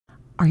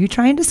Are you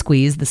trying to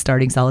squeeze the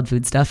starting solid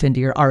food stuff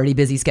into your already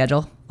busy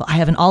schedule? Well, I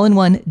have an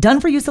all-in-one,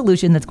 done-for-you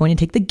solution that's going to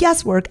take the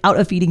guesswork out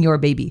of feeding your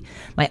baby.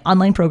 My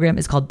online program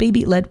is called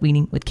Baby-Led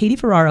Weaning with Katie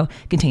Ferraro.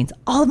 It contains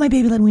all of my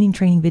baby-led weaning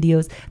training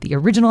videos, the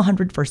original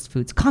 100 First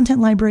Foods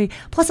content library,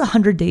 plus a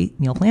 100-day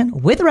meal plan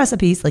with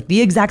recipes, like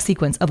the exact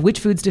sequence of which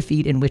foods to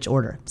feed in which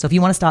order. So if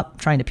you want to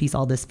stop trying to piece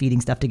all this feeding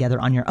stuff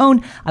together on your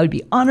own, I would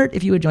be honored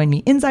if you would join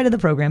me inside of the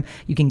program.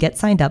 You can get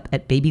signed up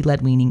at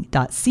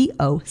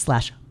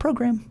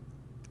babyledweaning.co/program.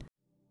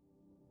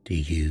 Do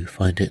you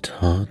find it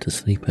hard to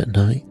sleep at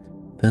night?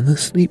 Then the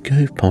Sleep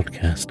Cove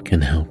podcast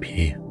can help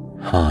you.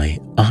 Hi,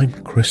 I'm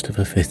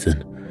Christopher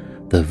Fitton,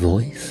 the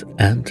voice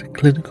and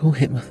clinical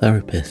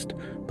hypnotherapist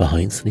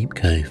behind Sleep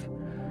Cove.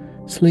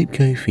 Sleep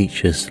Cove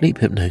features sleep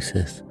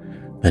hypnosis,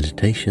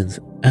 meditations,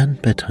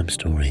 and bedtime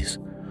stories,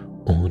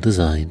 all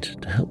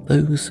designed to help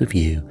those of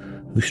you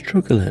who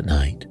struggle at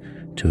night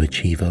to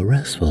achieve a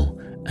restful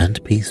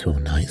and peaceful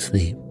night's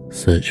sleep.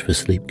 Search for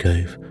Sleep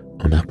Cove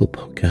on Apple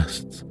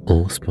Podcasts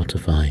or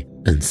Spotify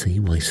and see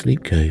why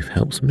Sleep Cove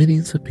helps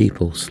millions of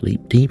people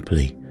sleep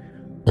deeply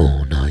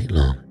all night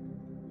long.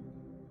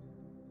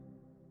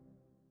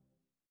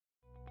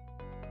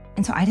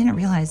 And so I didn't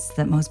realize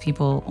that most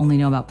people only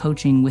know about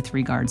poaching with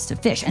regards to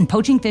fish. And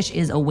poaching fish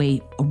is a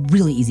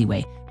really easy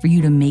way for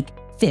you to make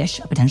fish,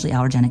 a potentially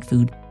allergenic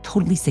food,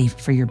 totally safe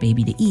for your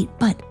baby to eat.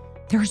 But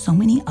there are so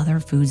many other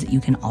foods that you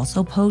can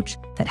also poach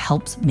that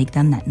helps make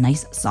them that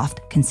nice,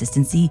 soft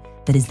consistency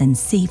that is then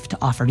safe to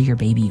offer to your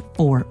baby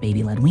for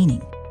baby-led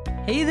weaning.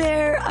 Hey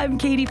there, I'm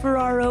Katie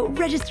Ferraro,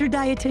 registered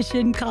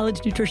dietitian,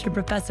 college nutrition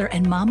professor,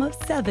 and mom of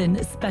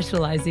 7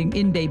 specializing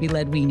in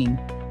baby-led weaning.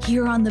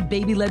 Here on the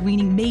Baby-Led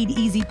Weaning Made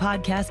Easy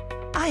podcast,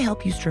 I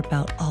help you strip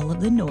out all of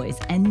the noise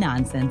and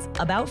nonsense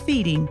about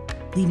feeding,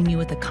 leaving you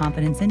with the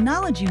confidence and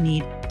knowledge you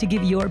need to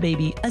give your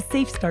baby a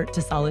safe start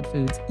to solid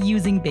foods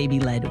using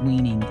baby-led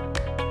weaning.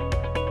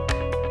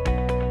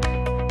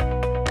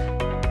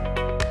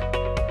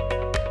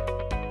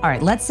 All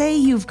right, let's say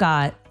you've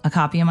got a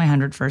copy of my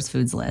 100 First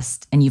Foods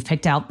list and you've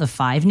picked out the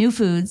 5 new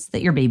foods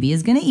that your baby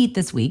is going to eat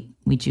this week.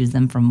 We choose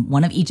them from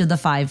one of each of the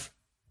 5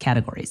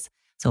 categories.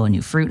 So a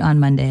new fruit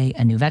on Monday,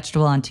 a new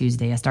vegetable on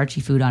Tuesday, a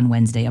starchy food on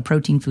Wednesday, a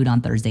protein food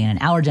on Thursday, and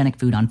an allergenic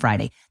food on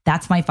Friday.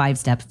 That's my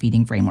 5-step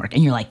feeding framework.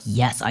 And you're like,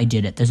 yes, I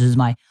did it.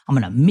 I'm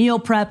going to meal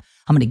prep.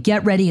 I'm going to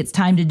get ready. It's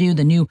time to do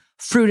the new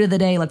fruit of the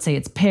day. Let's say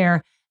it's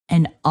pear.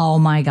 And oh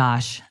my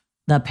gosh,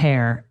 the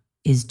pear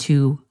is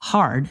too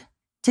hard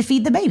to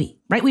feed the baby,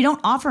 right? We don't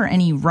offer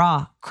any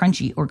raw,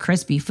 crunchy, or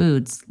crispy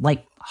foods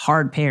like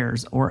hard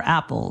pears or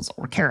apples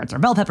or carrots or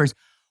bell peppers.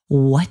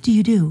 What do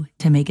you do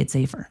to make it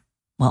safer?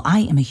 Well,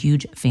 I am a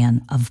huge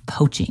fan of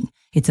poaching.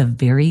 It's a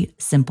very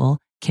simple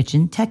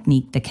kitchen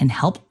technique that can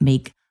help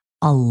make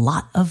a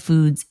lot of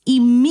foods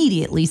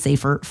immediately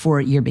safer for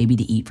your baby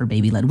to eat for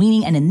baby-led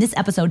weaning. And in this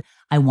episode,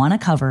 I want to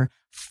cover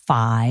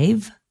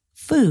 5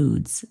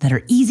 foods that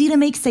are easy to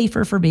make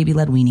safer for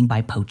baby-led weaning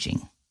by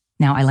poaching.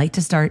 Now, I like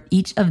to start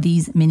each of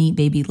these mini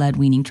baby-led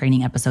weaning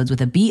training episodes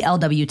with a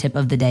BLW tip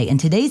of the day. And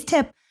today's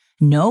tip,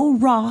 no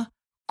raw,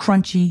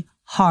 crunchy,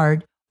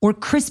 hard, or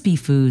crispy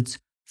foods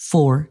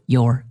for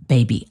your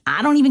baby.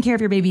 I don't even care if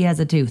your baby has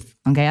a tooth,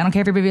 okay? I don't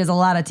care if your baby has a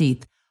lot of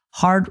teeth.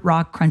 Hard,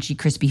 raw, crunchy,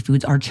 crispy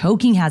foods are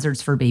choking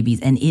hazards for babies,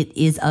 and it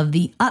is of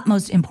the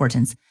utmost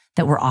importance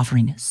that we're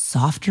offering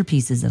softer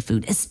pieces of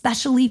food,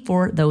 especially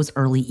for those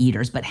early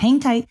eaters. But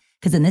hang tight,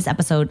 because in this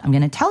episode, I'm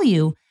going to tell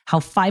you how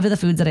 5 of the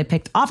foods that I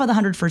picked off of the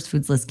 100 First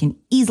Foods list can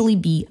easily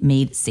be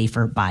made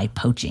safer by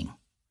poaching.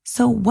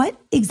 So what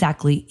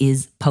exactly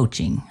is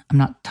poaching? I'm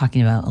not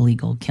talking about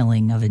illegal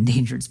killing of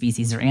endangered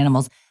species or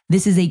animals.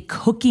 This is a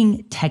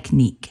cooking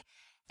technique.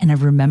 And I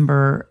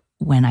remember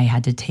when I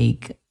had to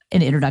take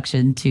an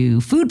introduction to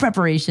food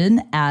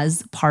preparation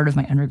as part of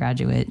my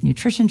undergraduate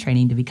nutrition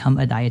training to become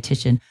a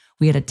dietitian,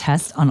 we had a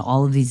test on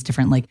all of these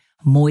different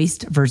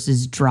moist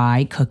versus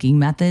dry cooking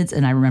methods.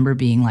 And I remember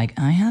being like,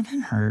 I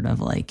haven't heard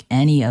of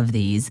any of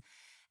these.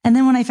 And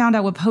then when I found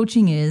out what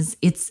poaching is,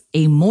 it's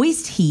a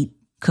moist heat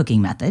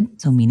cooking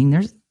method. So meaning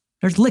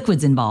there's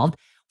liquids involved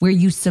where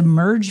you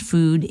submerge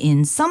food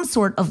in some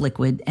sort of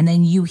liquid and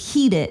then you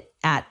heat it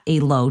at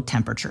a low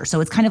temperature. So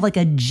it's kind of like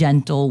a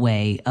gentle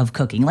way of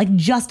cooking, like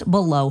just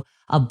below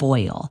a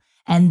boil.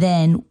 And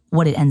then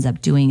what it ends up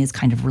doing is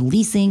kind of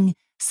releasing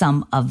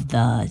some of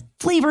the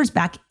flavors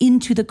back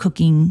into the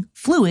cooking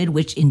fluid,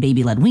 which in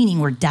baby-led weaning,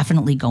 we're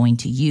definitely going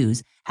to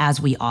use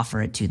as we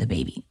offer it to the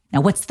baby.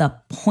 Now, what's the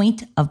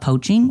point of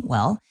poaching?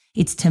 Well,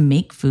 it's to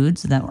make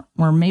foods that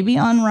were maybe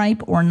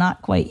unripe or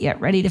not quite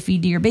yet ready to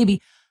feed to your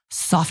baby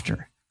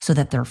softer so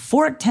that they're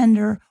fork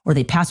tender or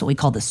they pass what we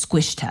call the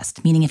squish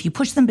test, meaning if you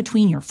push them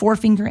between your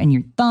forefinger and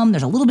your thumb,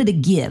 there's a little bit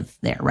of give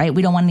there, right?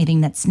 We don't want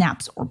anything that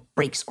snaps or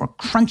breaks or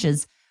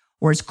crunches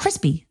or is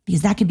crispy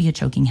because that could be a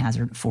choking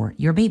hazard for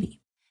your baby.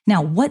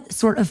 Now, what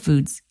sort of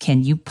foods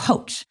can you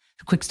poach?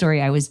 A quick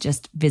story, I was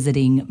just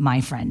visiting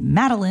my friend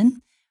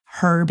Madeline.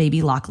 her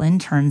baby Lachlan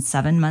turned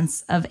 7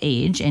 months of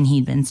age, and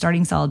he'd been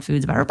starting solid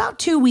foods about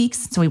 2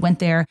 weeks. So we went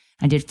there.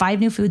 I did 5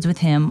 new foods with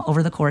him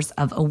over the course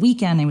of a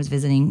weekend. I was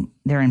visiting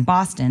there in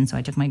Boston. So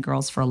I took my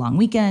girls for a long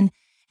weekend,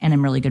 and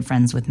I'm really good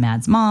friends with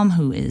Mad's mom,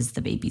 who is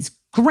the baby's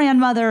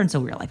grandmother. And so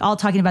we were like all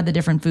talking about the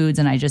different foods.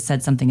 And I just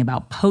said something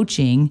about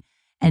poaching.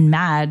 And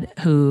Mad,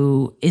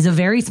 who is a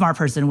very smart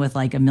person with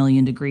like a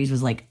million degrees,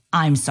 was like,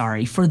 I'm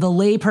sorry, for the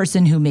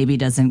layperson who maybe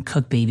doesn't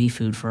cook baby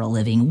food for a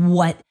living,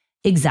 what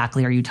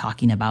exactly are you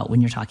talking about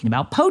when you're talking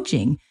about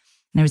poaching?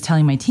 And I was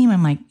telling my team,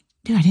 I'm like,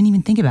 dude, I didn't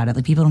even think about it.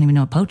 Like, people don't even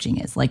know what poaching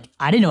is. Like,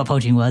 I didn't know what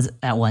poaching was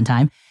at one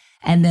time.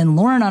 And then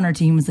Lauren on our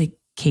team was like,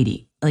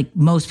 Katie, like,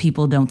 most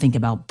people don't think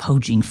about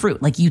poaching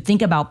fruit. Like, you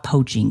think about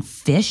poaching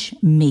fish,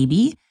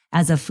 maybe,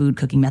 as a food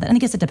cooking method. And I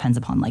guess it depends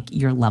upon like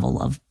your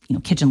level of,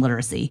 kitchen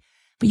literacy.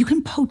 But you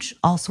can poach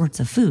all sorts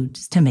of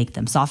foods to make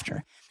them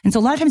softer. And so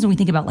a lot of times when we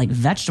think about like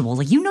vegetables,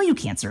 like, you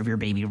can't serve your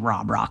baby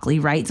raw broccoli,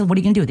 right? So what are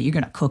you going to do with it? You're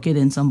going to cook it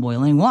in some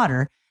boiling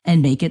water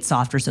and make it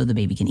softer so the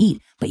baby can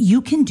eat. But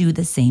you can do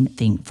the same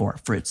thing for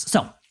fruits.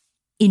 So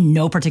in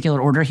no particular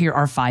order, here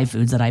are 5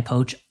 foods that I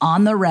poach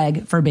on the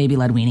reg for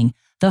baby-led weaning.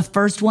 The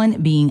first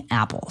one being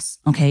apples,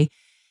 okay?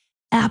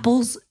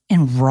 Apples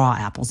and raw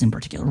apples in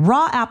particular.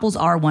 Raw apples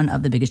are one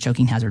of the biggest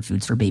choking hazard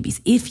foods for babies.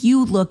 If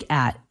you look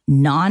at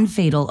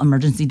non-fatal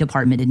emergency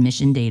department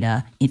admission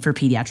data for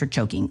pediatric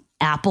choking,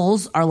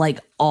 apples are like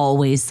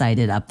always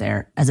cited up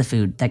there as a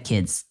food that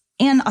kids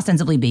and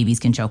ostensibly babies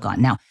can choke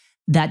on. Now,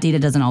 that data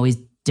doesn't always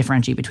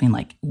differentiate between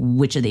like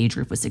which of the age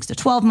group was 6 to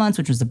 12 months,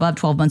 which was above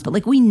 12 months, but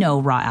like we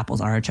know raw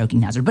apples are a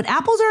choking hazard. But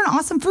apples are an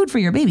awesome food for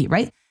your baby,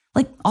 right?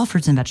 Like all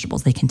fruits and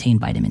vegetables, they contain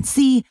vitamin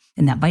C,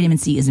 and that vitamin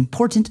C is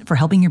important for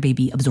helping your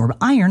baby absorb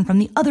iron from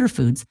the other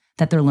foods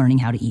that they're learning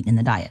how to eat in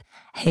the diet.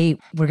 Hey,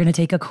 we're going to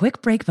take a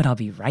quick break, but I'll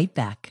be right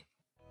back.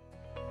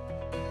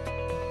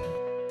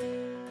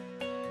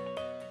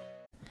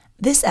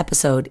 This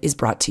episode is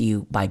brought to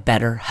you by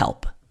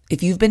BetterHelp.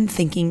 If you've been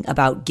thinking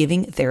about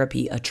giving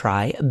therapy a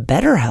try,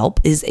 BetterHelp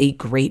is a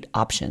great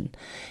option.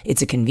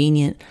 It's a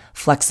convenient,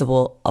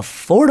 flexible,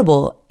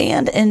 affordable,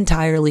 and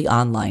entirely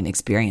online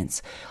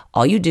experience.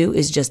 All you do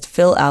is just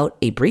fill out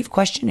a brief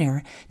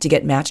questionnaire to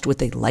get matched with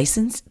a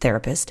licensed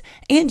therapist,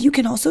 and you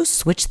can also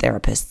switch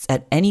therapists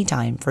at any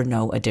time for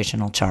no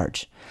additional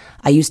charge.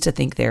 I used to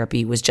think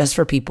therapy was just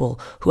for people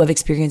who have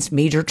experienced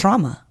major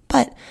trauma,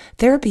 but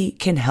therapy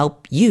can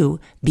help you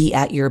be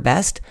at your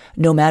best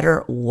no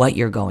matter what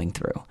you're going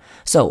through.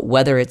 So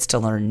whether it's to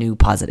learn new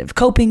positive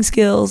coping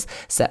skills,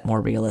 set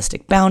more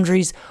realistic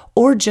boundaries,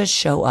 or just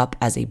show up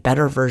as a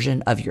better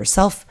version of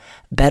yourself,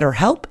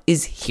 BetterHelp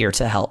is here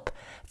to help.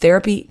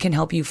 Therapy can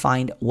help you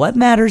find what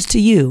matters to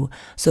you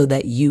so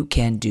that you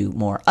can do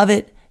more of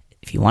it.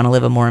 If you want to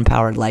live a more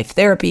empowered life,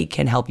 therapy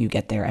can help you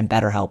get there, and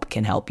BetterHelp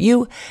can help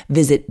you.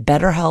 Visit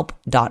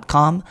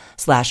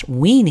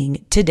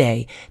betterhelp.com/weaning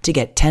today to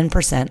get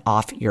 10%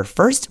 off your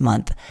first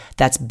month.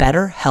 That's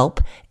BetterHelp,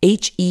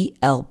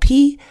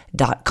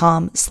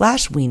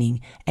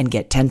 HELP.com/weaning, and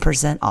get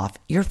 10% off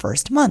your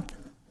first month.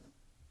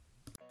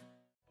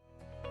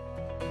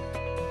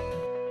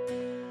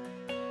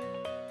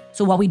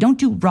 So while we don't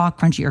do raw,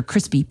 crunchy, or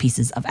crispy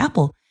pieces of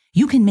apple,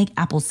 you can make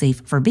apples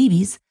safe for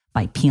babies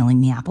by peeling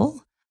the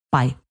apple,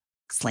 by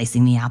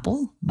slicing the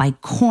apple, by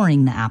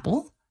coring the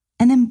apple,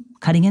 and then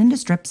cutting it into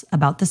strips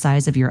about the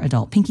size of your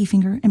adult pinky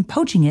finger and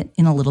poaching it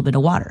in a little bit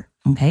of water,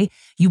 okay?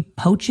 You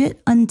poach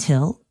it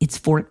until it's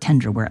fork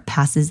tender, where it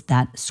passes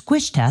that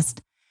squish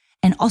test.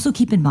 And also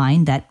keep in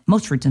mind that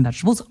most fruits and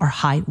vegetables are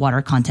high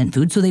water content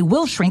foods, so they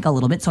will shrink a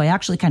little bit. So I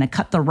actually kind of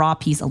cut the raw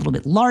piece a little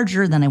bit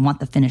larger than I want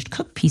the finished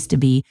cooked piece to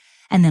be.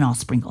 And then I'll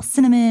sprinkle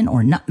cinnamon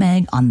or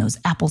nutmeg on those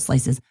apple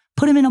slices,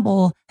 put them in a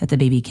bowl that the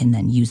baby can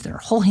then use their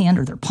whole hand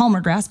or their palm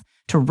or grasp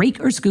to rake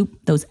or scoop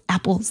those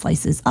apple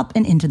slices up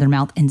and into their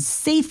mouth and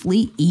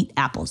safely eat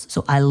apples.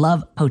 So I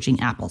love poaching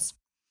apples.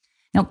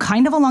 Now,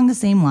 kind of along the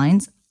same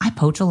lines, I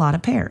poach a lot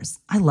of pears.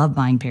 I love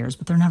buying pears,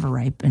 but they're never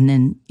ripe. And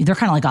then they're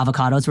kind of like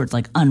avocados where it's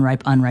like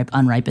unripe, unripe,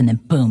 unripe, and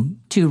then boom,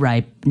 too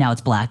ripe. Now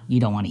it's black.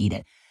 You don't want to eat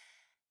it.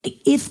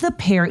 If the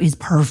pear is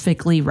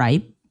perfectly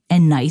ripe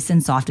and nice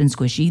and soft and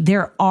squishy,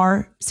 there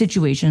are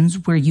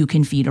situations where you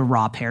can feed a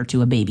raw pear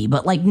to a baby,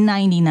 but like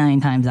 99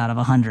 times out of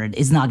 100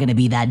 is not going to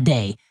be that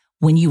day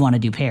when you want to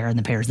do pear and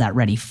the pear is that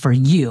ready for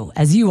you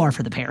as you are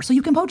for the pear. So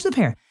you can poach the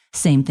pear.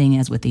 Same thing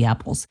as with the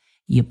apples.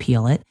 You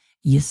peel it,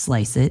 you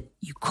slice it,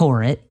 you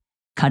core it,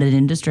 cut it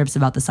into strips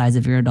about the size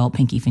of your adult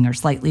pinky finger,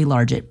 slightly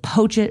large it,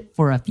 poach it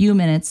for a few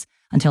minutes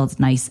until it's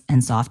nice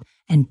and soft.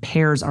 And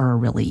pears are a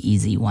really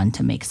easy one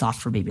to make soft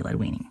for baby-led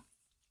weaning.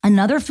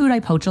 Another food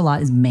I poach a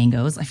lot is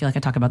mangoes. I feel like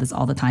I talk about this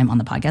all the time on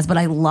the podcast, but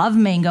I love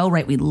mango,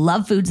 right? We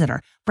love foods that are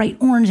bright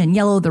orange and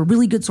yellow. They're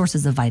really good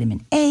sources of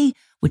vitamin A,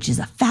 which is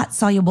a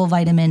fat-soluble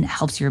vitamin. It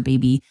helps your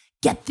baby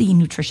get the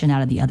nutrition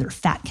out of the other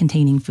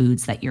fat-containing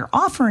foods that you're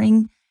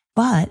offering.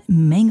 But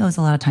mangoes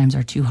a lot of times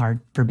are too hard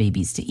for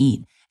babies to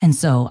eat. And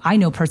so I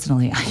know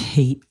personally, I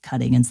hate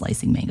cutting and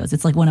slicing mangoes.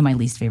 It's like one of my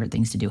least favorite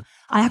things to do.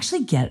 I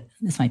actually get,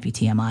 this might be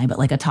TMI, but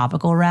like a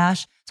topical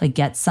rash. So I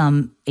get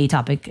some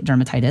atopic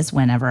dermatitis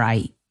whenever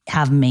I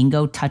have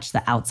mango touch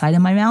the outside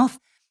of my mouth.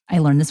 I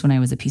learned this when I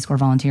was a Peace Corps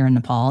volunteer in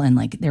Nepal, and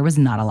like there was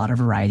not a lot of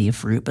variety of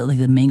fruit, but like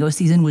the mango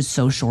season was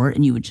so short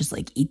and you would just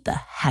like eat the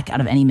heck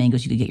out of any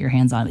mangoes you could get your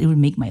hands on. It would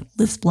make my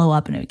lips blow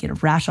up and I would get a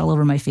rash all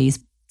over my face.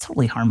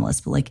 Totally harmless,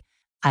 but like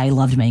I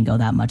loved mango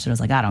that much that I was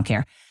like, I don't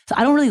care. So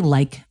I don't really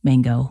like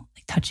mango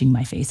like touching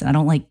my face, and I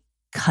don't like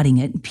cutting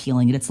it and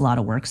peeling it. It's a lot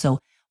of work. So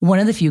one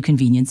of the few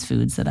convenience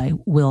foods that I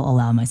will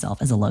allow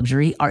myself as a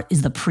luxury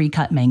is the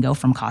pre-cut mango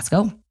from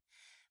Costco.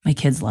 My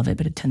kids love it,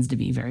 but it tends to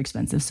be very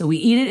expensive. So we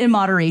eat it in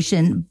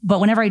moderation. But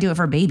whenever I do it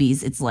for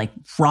babies, it's like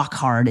rock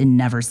hard and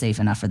never safe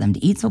enough for them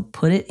to eat. So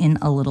put it in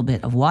a little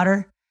bit of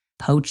water,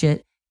 poach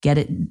it, get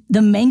it.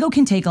 The mango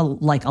can take a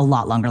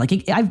lot longer.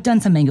 I've done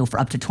some mango for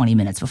up to 20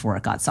 minutes before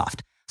it got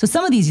soft. So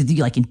some of these you do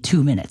like in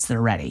 2 minutes,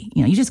 they're ready.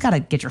 You just got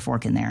to get your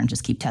fork in there and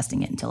just keep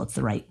testing it until it's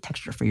the right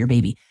texture for your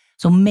baby.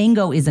 So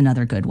mango is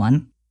another good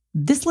one.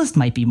 This list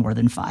might be more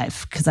than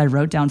 5 because I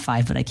wrote down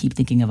 5, but I keep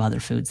thinking of other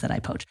foods that I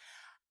poach.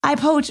 I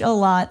poach a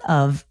lot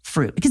of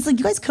fruit because like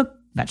you guys cook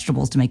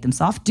vegetables to make them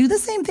soft. Do the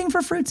same thing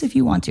for fruits if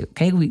you want to,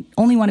 okay? We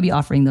only want to be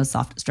offering those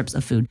soft strips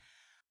of food.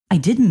 I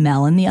did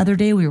melon the other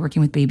day. We were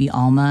working with baby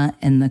Alma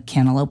and the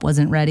cantaloupe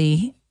wasn't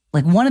ready.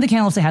 Like one of the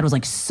cantaloupes I had was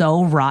like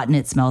so rotten.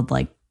 It smelled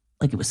like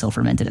it was so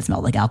fermented. It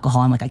smelled like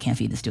alcohol. I'm like, I can't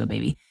feed this to a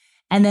baby.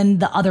 And then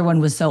the other one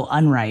was so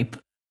unripe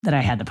that I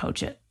had to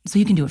poach it. So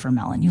you can do it for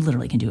melon. You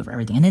literally can do it for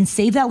everything. And then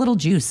save that little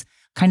juice.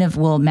 Kind of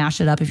will mash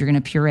it up. If you're going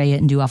to puree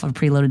it and do off of a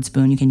preloaded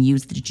spoon, you can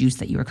use the juice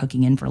that you were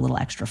cooking in for a little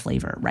extra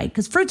flavor, right?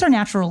 Because fruits are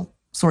natural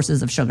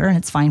sources of sugar and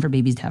it's fine for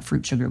babies to have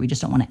fruit sugar. We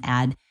just don't want to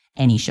add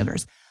any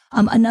sugars.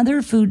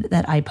 Another food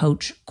that I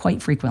poach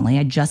quite frequently,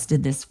 I just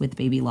did this with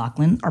baby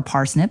Lachlan, are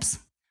parsnips.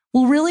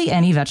 Well, really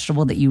any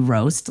vegetable that you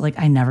roast, like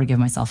I never give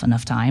myself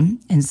enough time.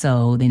 And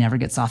so they never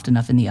get soft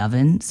enough in the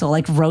oven. So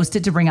like roast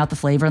it to bring out the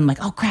flavor. And I'm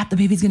like, oh crap, the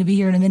baby's going to be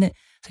here in a minute.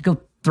 So I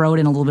go throw it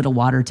in a little bit of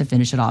water to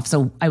finish it off.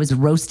 So I was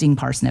roasting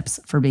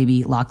parsnips for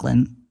baby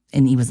Lachlan.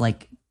 And he was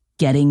like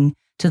getting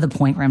to the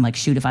point where I'm like,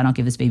 shoot, if I don't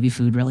give this baby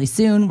food really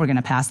soon, we're going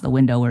to pass the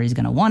window where he's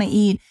going to want to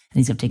eat and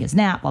he's going to take his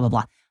nap, blah, blah,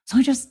 blah. So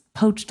I just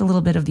poached a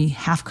little bit of the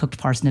half-cooked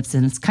parsnips,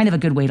 and it's kind of a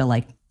good way to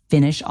like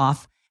finish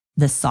off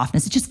the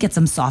softness. It just gets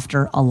them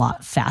softer a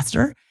lot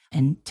faster.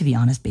 And to be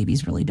honest,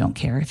 babies really don't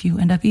care if you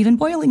end up even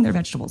boiling their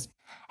vegetables.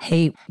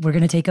 Hey, we're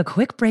going to take a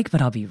quick break,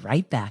 but I'll be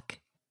right back.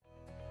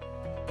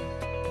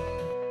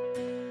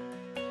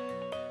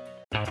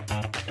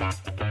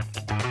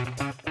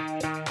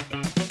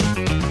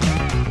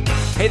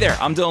 Hey there,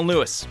 I'm Dylan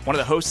Lewis, one of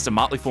the hosts of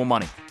Motley Fool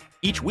Money.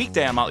 Each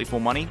weekday on Motley Fool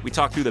Money, we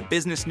talk through the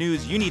business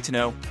news you need to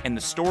know and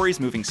the stories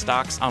moving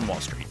stocks on Wall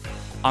Street.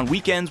 On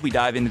weekends, we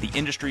dive into the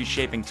industries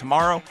shaping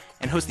tomorrow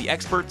and host the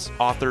experts,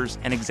 authors,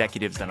 and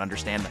executives that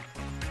understand them.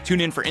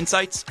 Tune in for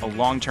insights, a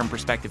long-term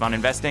perspective on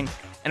investing,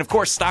 and of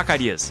course, stock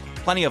ideas.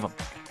 Plenty of them.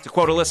 To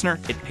quote a listener,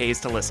 it pays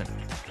to listen.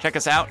 Check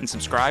us out and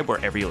subscribe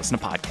wherever you listen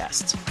to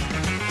podcasts.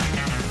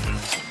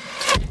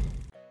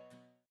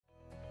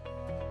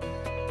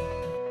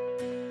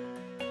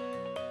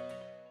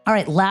 All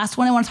right, last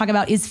one I want to talk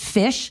about is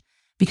fish,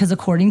 because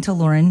according to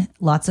Lauren,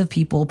 lots of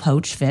people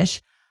poach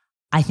fish.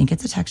 I think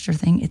it's a texture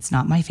thing. It's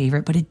not my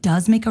favorite, but it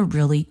does make a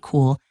really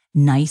cool,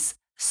 nice,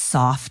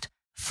 soft,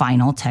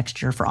 final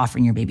texture for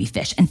offering your baby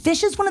fish. And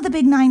fish is one of the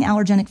big 9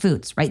 allergenic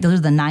foods, right? Those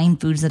are the 9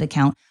 foods that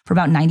account for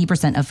about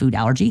 90% of food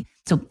allergy.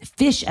 So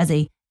fish as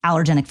a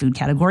allergenic food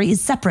category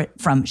is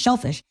separate from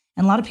shellfish.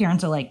 And a lot of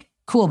parents are like,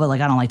 cool, but like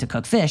I don't like to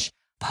cook fish.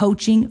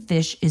 Poaching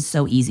fish is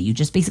so easy. You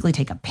just basically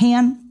take a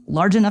pan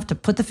large enough to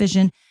put the fish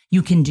in.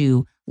 You can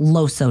do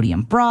low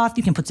sodium broth.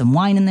 You can put some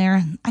wine in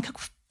there. I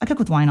cook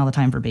with wine all the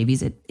time for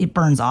babies. It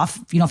burns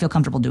off. If you don't feel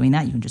comfortable doing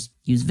that, you can just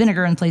use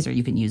vinegar in place, or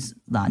you can use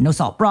no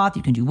salt broth.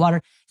 You can do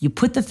water. You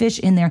put the fish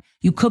in there.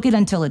 You cook it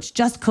until it's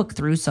just cooked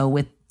through. So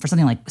for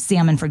something like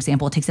salmon, for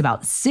example, it takes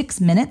about 6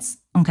 minutes,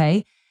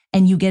 okay?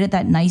 And you get it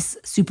that nice,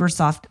 super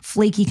soft,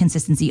 flaky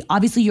consistency.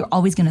 Obviously, you're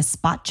always going to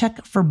spot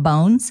check for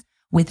bones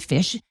with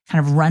fish,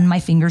 kind of run my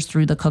fingers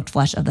through the cooked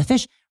flesh of the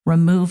fish,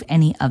 remove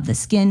any of the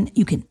skin.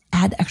 You can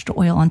add extra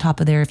oil on top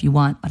of there if you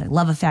want, but I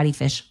love a fatty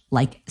fish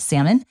like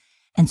salmon.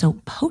 And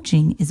so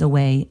poaching is a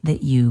way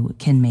that you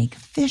can make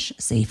fish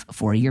safe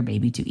for your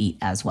baby to eat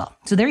as well.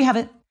 So there you have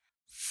it.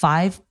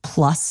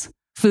 5+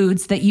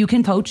 foods that you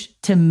can poach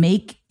to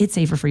make it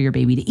safer for your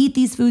baby to eat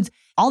these foods.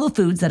 All the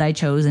foods that I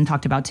chose and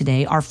talked about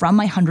today are from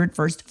my 100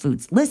 First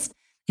Foods list.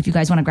 If you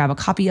guys want to grab a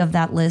copy of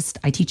that list,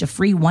 I teach a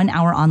free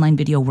 1-hour online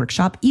video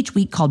workshop each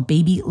week called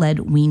Baby-Led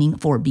Weaning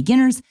for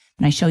Beginners.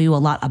 And I show you a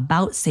lot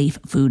about safe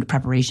food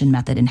preparation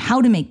method and how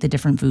to make the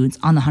different foods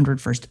on the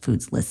 100 First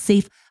Foods list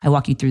safe. I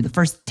walk you through the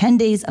first 10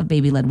 days of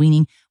baby-led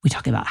weaning. We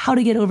talk about how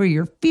to get over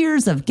your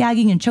fears of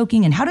gagging and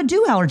choking and how to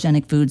do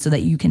allergenic food so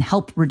that you can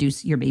help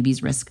reduce your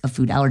baby's risk of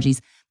food allergies.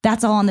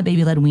 That's all on the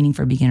Baby-Led Weaning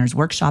for Beginners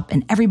workshop.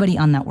 And everybody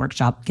on that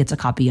workshop gets a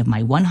copy of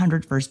my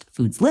 100 First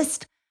Foods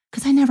list,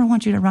 because I never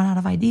want you to run out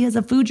of ideas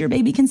of food your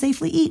baby can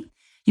safely eat.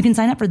 You can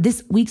sign up for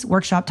this week's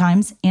workshop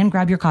times and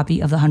grab your copy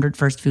of the 100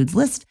 First Foods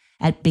list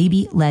at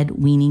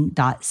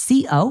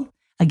babyledweaning.co.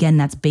 Again,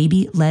 that's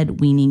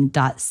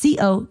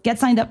babyledweaning.co. Get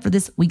signed up for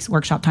this week's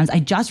workshop times. I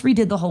just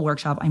redid the whole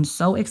workshop. I'm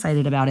so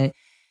excited about it.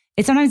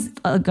 It sometimes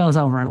goes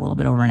over a little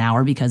bit over an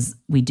hour because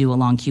we do a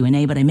long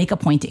Q&A, but I make a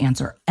point to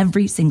answer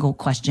every single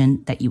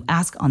question that you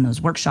ask on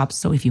those workshops.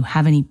 So if you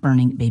have any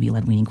burning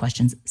baby-led weaning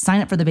questions, sign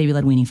up for the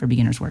Baby-Led Weaning for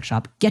Beginners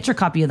workshop. Get your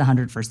copy of the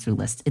 100 First Food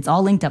List. It's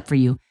all linked up for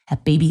you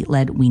at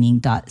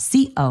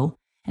babyledweaning.co.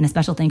 And a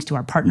special thanks to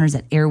our partners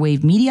at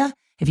Airwave Media.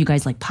 If you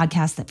guys like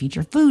podcasts that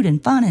feature food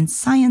and fun and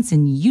science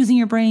and using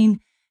your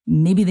brain,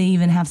 maybe they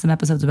even have some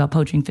episodes about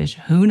poaching fish.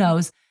 Who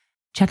knows?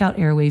 Check out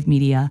Airwave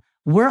Media.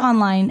 We're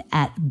online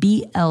at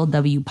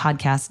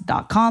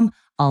blwpodcast.com.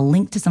 I'll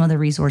link to some of the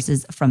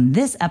resources from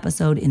this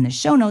episode in the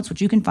show notes,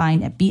 which you can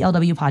find at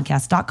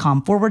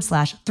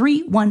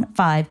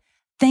blwpodcast.com/315.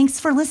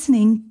 Thanks for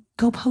listening.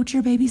 Go poach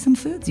your baby some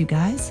foods, you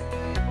guys.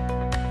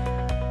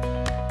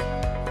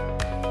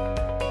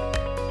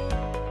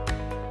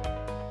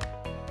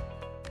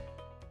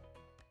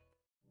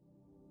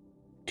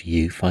 Do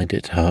you find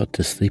it hard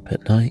to sleep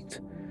at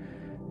night?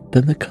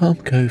 Then the Calm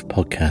Cove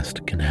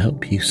podcast can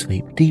help you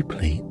sleep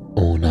deeply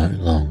all night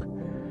long.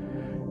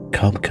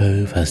 Calm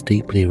Cove has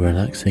deeply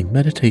relaxing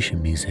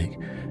meditation music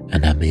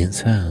and ambient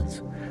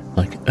sounds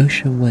like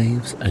ocean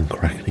waves and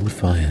crackling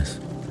fires.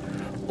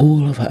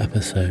 All of our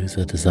episodes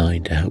are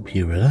designed to help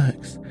you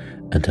relax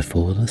and to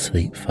fall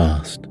asleep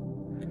fast.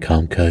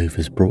 Calm Cove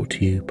is brought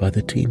to you by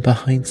the team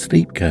behind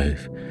Sleep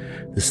Cove,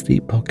 the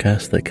sleep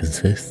podcast that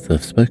consists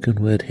of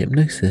spoken word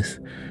hypnosis,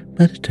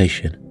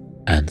 meditation,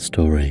 and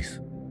stories.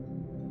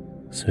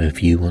 So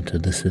if you want to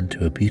listen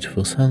to a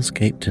beautiful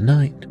soundscape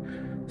tonight,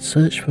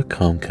 search for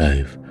Calm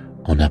Cove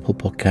on Apple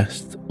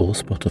Podcasts or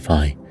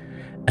Spotify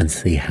and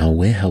see how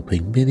we're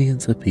helping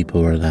millions of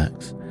people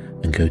relax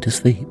and go to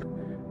sleep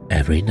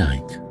every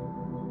night.